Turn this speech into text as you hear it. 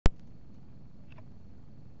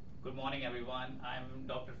Good morning, everyone. I'm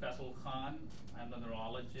Dr. Faisal Khan. I'm the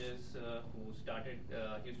neurologist who started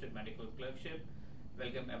Houston Medical Clerkship.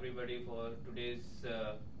 Welcome everybody for today's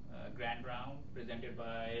grand round presented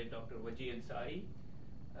by Dr. Wajih Ansari.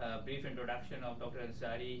 Brief introduction of Dr.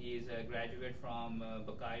 Ansari. He is a graduate from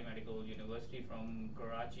Buckeye Medical University from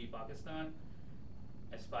Karachi, Pakistan,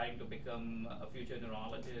 aspiring to become a future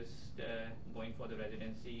neurologist, going for the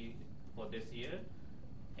residency for this year.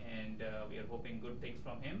 And we are hoping good things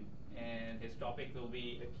from him. And his topic will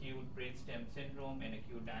be acute brainstem syndrome and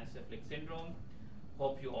acute diencephalic syndrome.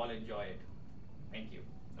 Hope you all enjoy it. Thank you.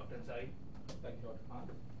 Dr. Ansari. Thank you, Dr. Khan.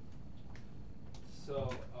 So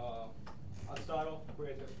I'll start off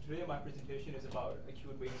with, today my presentation is about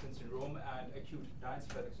acute brainstem syndrome and acute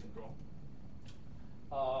diencephalic syndrome.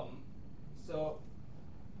 So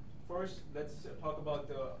first, let's talk about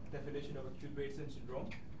the definition of acute brainstem syndrome.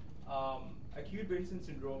 Acute brainstem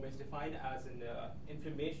syndrome is defined as an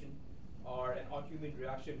inflammation or an autoimmune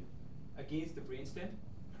reaction against the brainstem,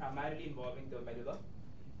 primarily involving the medulla.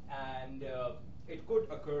 And it could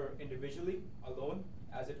occur individually, alone,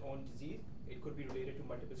 as its own disease. It could be related to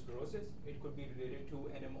multiple sclerosis. It could be related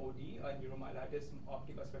to NMOSD, a Neuromyelitis,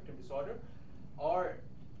 Optica spectrum disorder, or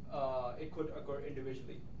it could occur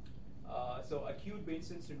individually. So acute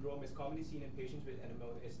brainstem syndrome is commonly seen in patients with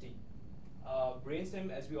NMOSD.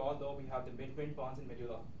 Brainstem, as we all know, we have the midbrain, pons, and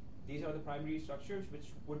medulla. These are the primary structures which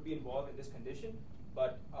would be involved in this condition,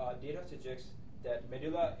 but data suggests that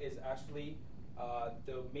medulla is actually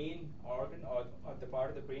the main organ or the part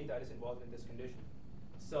of the brain that is involved in this condition.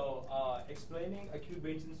 So explaining acute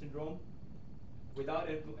brainstem syndrome without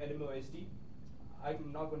NMOSD,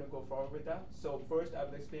 I'm not going to go forward with that. So first, I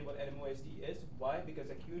will explain what NMOSD is. Why? Because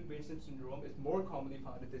acute brainstem syndrome is more commonly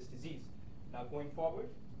found in this disease. Now going forward,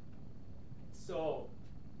 so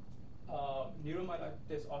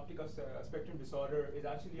neuromyelitis optica spectrum disorder is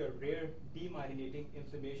actually a rare demyelinating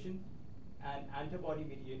inflammation and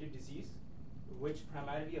antibody-mediated disease, which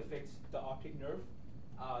primarily affects the optic nerve,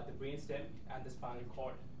 the brainstem, and the spinal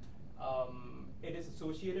cord. It is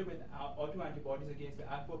associated with autoantibodies against the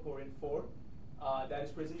aquaporin 4 that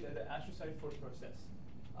is present in the astrocyte 4 process.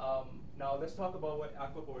 Now let's talk about what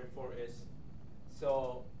aquaporin 4 is.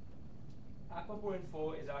 So aquaporin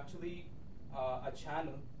 4 is actually a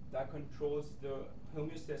channel that controls the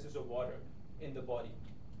homeostasis of water in the body.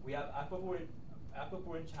 We have aquaporin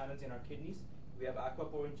channels in our kidneys. We have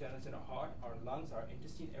aquaporin channels in our heart, our lungs, our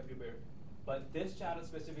intestine, everywhere. But this channel,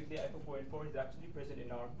 specifically aquaporin 4, is actually present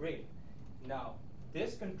in our brain. Now,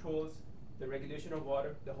 this controls the regulation of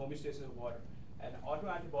water, the homeostasis of water. And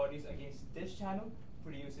autoantibodies against this channel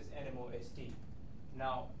produces NMOSD.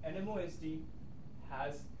 Now, NMOSD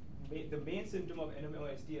has the main symptom of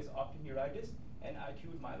NMOSD is optic neuritis and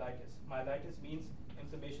acute myelitis. Myelitis means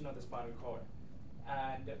inflammation of the spinal cord.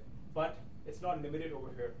 But it's not limited over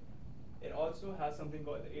here. It also has something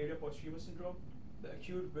called the area posterior syndrome, the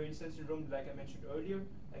acute brainstem syndrome, like I mentioned earlier,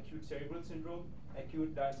 acute cerebral syndrome,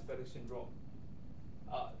 acute diencephalic syndrome.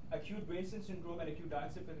 Acute brainstem syndrome and acute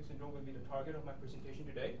diencephalic syndrome will be the target of my presentation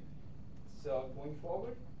today. So going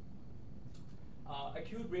forward,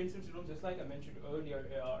 acute brainstem syndrome, just like I mentioned earlier,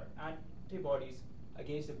 are antibodies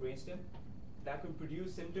against the brainstem that could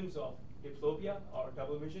produce symptoms of diplopia or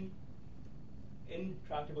double vision,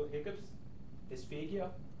 intractable hiccups, dysphagia,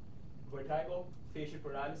 vertigo, facial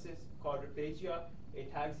paralysis, quadriplegia,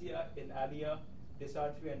 ataxia, eulalia,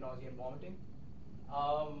 dysarthria, and nausea and vomiting.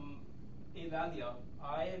 Eulalia,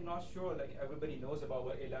 I am not sure like everybody knows about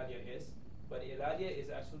what eulalia is, but eulalia is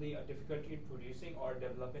actually a difficulty in producing or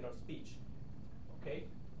developing our speech. Okay.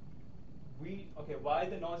 Why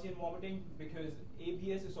the nausea and vomiting? Because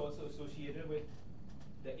ABS is also associated with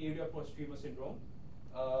the area posterior syndrome.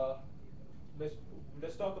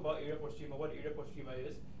 Let's talk about area posterior. What area posterior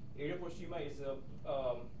is? Area posterior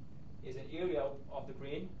is an area of the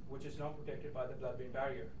brain which is not protected by the blood-brain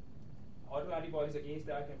barrier. Autoantibodies against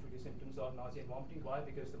that can produce symptoms of nausea and vomiting. Why?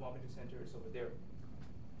 Because the vomiting center is over there.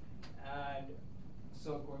 And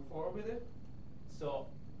so going forward with it, so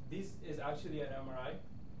this is actually an MRI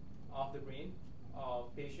of the brain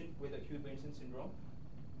of patient with acute brainstem syndrome.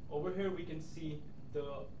 Over here we can see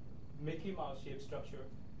the Mickey Mouse shaped structure,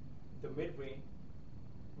 the midbrain.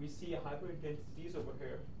 We see hyperintensities over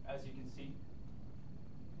here, as you can see.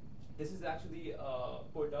 This is actually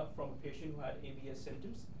pulled up from a patient who had ABS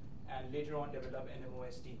symptoms and later on developed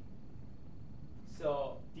NMOSD.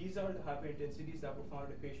 So these are the hyperintensities that were found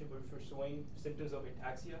in the patient which were showing symptoms of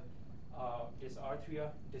ataxia,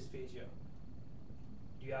 dysarthria, dysphagia.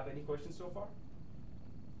 Do you have any questions so far?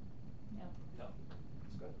 No. No.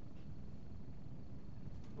 That's good.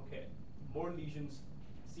 Okay. More lesions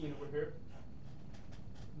seen over here.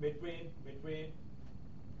 midbrain,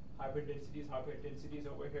 hyperintensities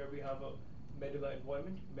over here. We have a medullary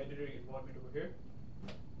involvement over here.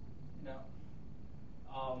 Now,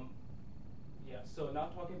 so now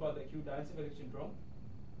talking about the acute diencephalic syndrome.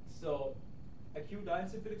 So, acute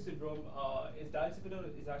diencephalic syndrome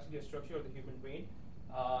diencephalon is actually a structure of the human brain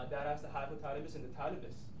that has the hypothalamus and the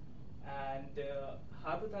thalamus. And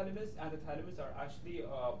hypothalamus and the thalamus are actually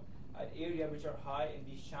an area which are high in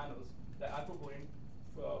these channels, the apoprotein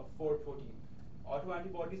 4 protein.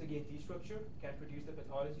 Autoantibodies against these structure can produce the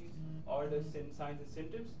pathologies or the signs and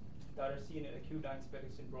symptoms that are seen in acute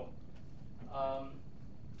diencephalic syndrome.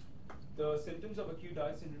 The symptoms of acute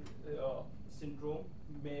diencephalic syndrome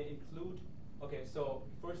may include, okay, so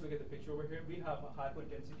first look at the picture over here. We have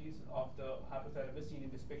hypointensities of the hypothalamus seen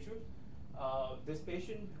in this picture. This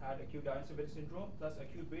patient had acute diencephalic syndrome plus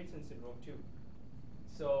acute Brainstem syndrome too.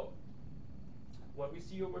 So what we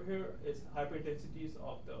see over here is hyperintensities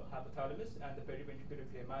of the hypothalamus and the periventricular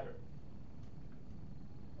gray matter.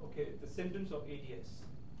 Okay, the symptoms of ADS.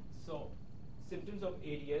 So symptoms of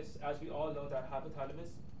ADS, as we all know, that hypothalamus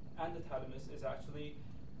and the thalamus is actually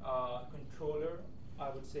controller, I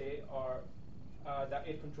would say, or that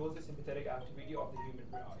it controls the sympathetic activity of the human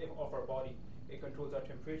of our body. It controls our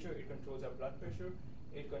temperature, it controls our blood pressure,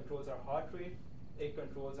 it controls our heart rate, it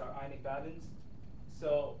controls our ionic balance.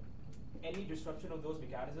 So any disruption of those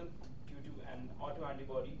mechanisms due to an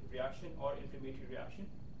autoantibody reaction or inflammatory reaction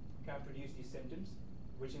can produce these symptoms,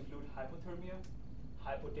 which include hypothermia,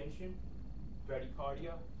 hypotension,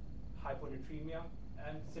 bradycardia, hyponatremia,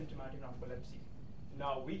 and symptomatic narcolepsy.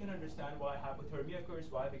 Now, we can understand why hypothermia occurs.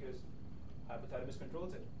 Why? Because hypothalamus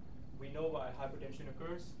controls it. We know why hypertension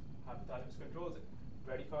occurs. Hypothalamus controls it.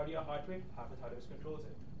 Bradycardia, heart rate, hypothalamus controls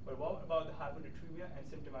it. But what about the hyponatremia and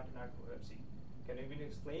symptomatic narcolepsy? Can you even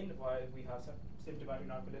explain why we have some symptomatic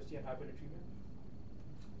narcolepsy and hyponatremia?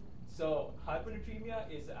 So hyponatremia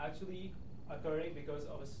is actually occurring because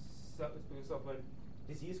of a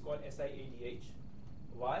disease called SIADH.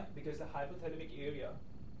 Why? Because the hypothalamic area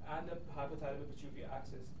and the hypothalamic pituitary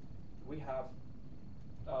axis, we have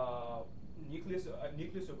a nucleus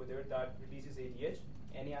over there that releases ADH.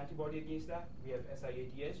 Any antibody against that, we have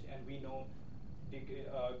SIADH, and we know the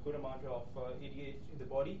good amount of ADH in the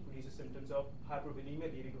body releases symptoms of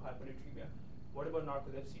hypervolemia leading to hyponatremia. What about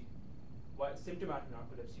narcolepsy? Why symptomatic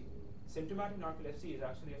narcolepsy? Symptomatic narcolepsy is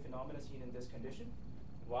actually a phenomenon seen in this condition.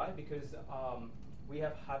 Why? Because we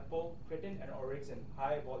have hypocretin and orexin,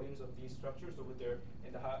 high volumes of these structures over there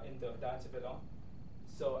in the diencephalon.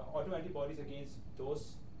 So autoantibodies against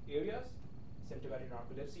those areas, symptomatic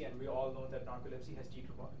narcolepsy, and we all know that narcolepsy has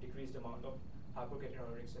decreased amount of hypocretin and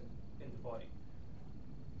orexin in the body.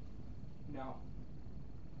 Now,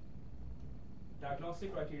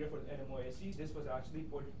 diagnostic criteria for the NMOSD. This was actually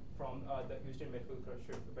pulled from the Houston Medical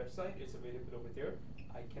Clerkship website. It's available over there.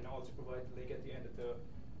 I can also provide the link at the end of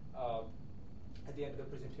the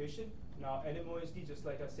presentation. Now, NMOSD, just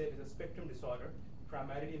like I said, is a spectrum disorder,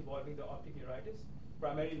 primarily involving the optic neuritis,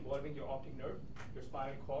 primarily involving your optic nerve, your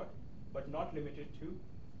spinal cord, but not limited to,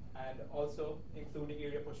 and also including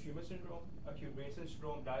area posterior syndrome, acute Brainstem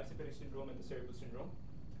syndrome, diencephalic syndrome, and the cerebral syndrome.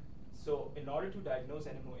 So, in order to diagnose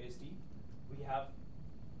NMOSD, we have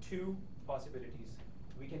two possibilities.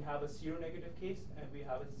 We can have a seronegative case and we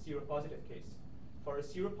have a seropositive case. For a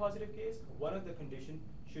seropositive case, one of the conditions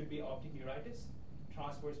should be optic neuritis,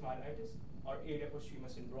 transverse myelitis, or area posterior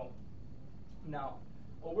syndrome. Now,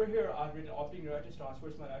 over here I've written optic neuritis,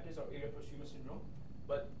 transverse myelitis, or area posterior syndrome,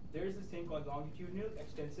 but there is this thing called longitudinal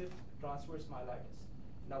extensive transverse myelitis.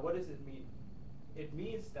 Now, what does it mean? It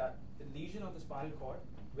means that the lesion of the spinal cord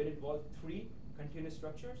will involve 3 continuous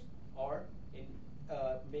structures, or in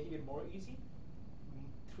making it more easy,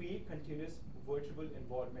 3 continuous vertebral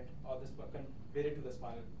involvement of the related to the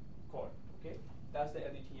spinal cord. Okay, that's the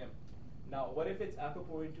LETM. Now, what if it's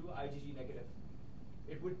apoprotein 2 IgG negative?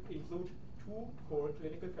 It would include 2 core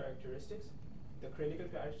clinical characteristics. The clinical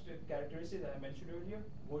characteristics that I mentioned earlier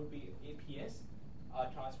would be APS,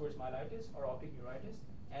 transverse myelitis or optic neuritis,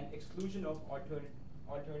 and exclusion of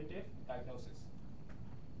alternative diagnosis.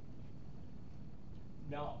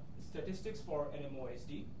 Now, statistics for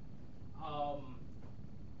NMOSD.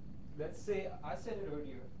 Let's say I said it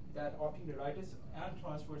earlier that optic neuritis and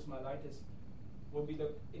transverse myelitis will be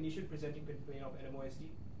the initial presenting complaint of NMOSD.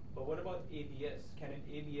 But what about ABS? Can an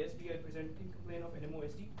ABS be a presenting complaint of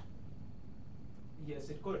NMOSD? Yes,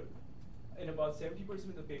 it could. In about 70%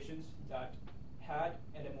 of the patients that had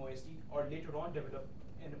NMOSD or later on developed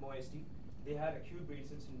NMOSD, they had acute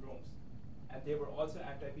Brainstem syndromes, and they were also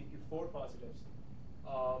anti-PQ4 positives.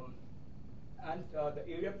 And the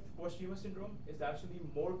area post-tumor syndrome is actually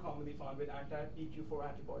more commonly found with anti-PQ4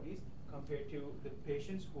 antibodies compared to the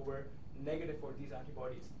patients who were negative for these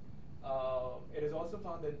antibodies. It is also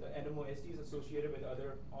found that the NMOSD is associated with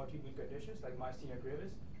other autoimmune conditions like myasthenia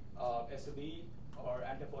gravis, SLE, or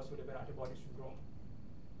antiphospholipid antibody syndrome.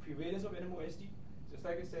 Prevalence of NMOSD, just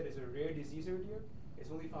like I said, is a rare disease earlier.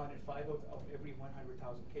 It's only found in 5 of every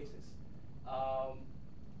 100,000 cases.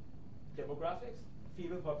 Demographics,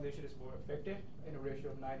 female population is more affected in a ratio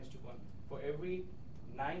of 9:1. For every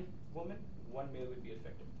 9 women, 1 male will be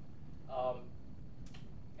affected.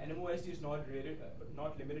 NMOSD is not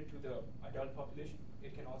limited to the adult population.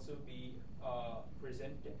 It can also be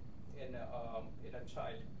presented in a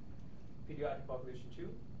child, pediatric population too.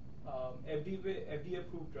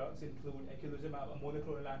 FDA-approved drugs include eculizumab, a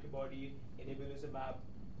monoclonal antibody, inebilizumab,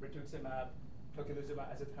 rituximab,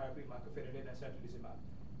 tocilizumab as a therapy, mycophenolate, and certolizumab.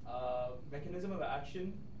 Mechanism of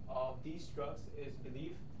action of these drugs is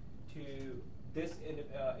believed to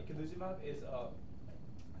eculizumab is a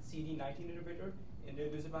CD19 inhibitor,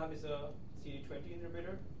 inebilizumab is a CD20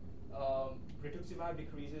 inhibitor. Rituximab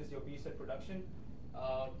decreases your B cell production.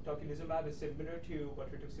 Tocilizumab is similar to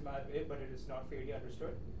what rituximab is, but it is not fairly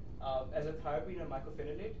understood. As a therapy in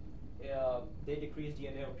mycophenolate, they decrease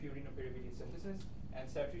DNA or purine or pyrimidine synthesis, and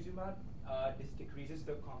certolizumab decreases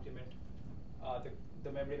the complement,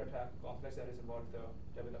 the membrane attack complex that is involved in the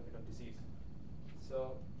development of disease.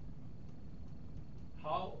 So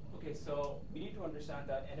we need to understand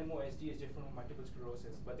that NMOSD is different from multiple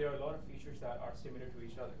sclerosis, but there are a lot of features that are similar to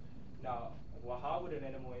each other. Now, how would an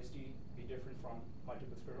NMOSD be different from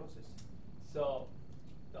multiple sclerosis? So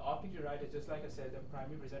the optic neuritis, just like I said, the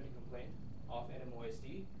primary presenting complaint of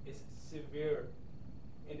NMOSD is severe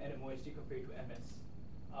in NMOSD compared to MS.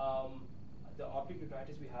 The optic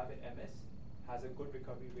neuritis we have in MS has a good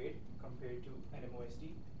recovery rate compared to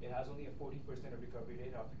NMOSD. It has only a 14% of recovery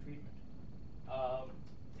rate after treatment.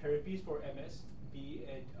 Therapies for MS, be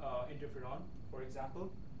it interferon, for example,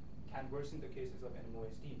 can worsen the cases of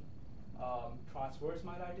NMOSD. Transverse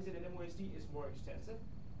myelitis in NMOSD is more extensive.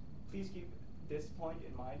 Please keep this point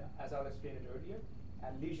in mind, as I'll explain it earlier,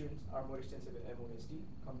 and lesions are more extensive in NMOSD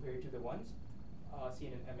compared to the ones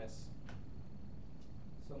seen in MS.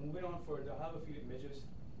 So moving on further, I have a few images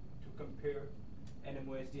to compare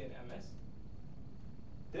NMOSD and MS.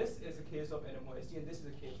 This is a case of NMOSD, and this is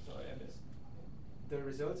a case of MS. The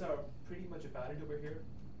results are pretty much apparent over here,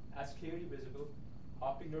 as clearly visible.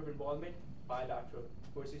 Optic nerve involvement, bilateral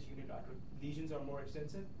versus unilateral. Lesions are more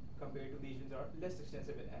extensive compared to lesions are less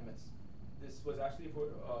extensive in MS. This was actually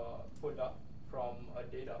pulled up from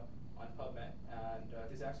data on PubMed, and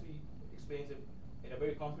this actually explains it in a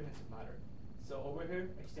very comprehensive manner. So over here,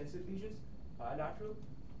 extensive lesions, bilateral,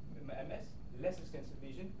 MS, less extensive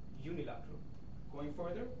lesion, unilateral. Going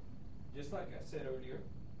further, just like I said earlier,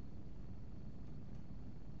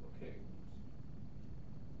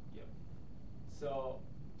 So,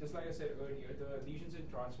 just like I said earlier, the lesions in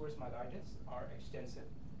transverse myelitis are extensive,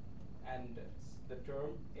 and the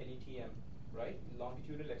term LETM, right?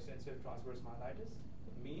 Longitudinal extensive transverse myelitis,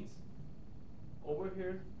 it means over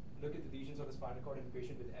here, look at the lesions of the spinal cord in a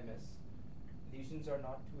patient with MS. Lesions are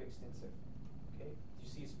not too extensive, okay? You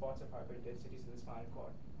see spots of hyperintensities in the spinal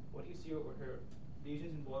cord. What do you see over here?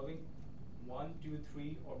 Lesions involving 1, 2,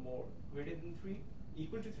 3 or more, greater than 3,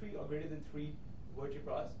 equal to 3 or greater than 3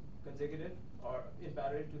 vertebrae, consecutive or in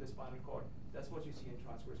parallel to the spinal cord. That's what you see in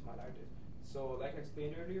transverse myelitis. So like I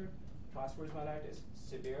explained earlier, transverse myelitis,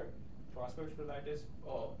 severe. Transverse myelitis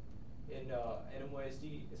in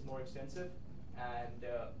NMOSD is more extensive, and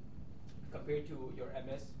compared to your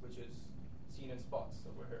MS, which is seen in spots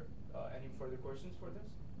over here. Any further questions for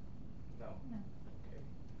this? No? No. Okay.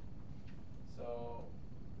 So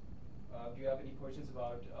do you have any questions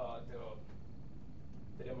about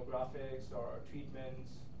the demographics or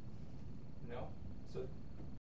treatments? No? So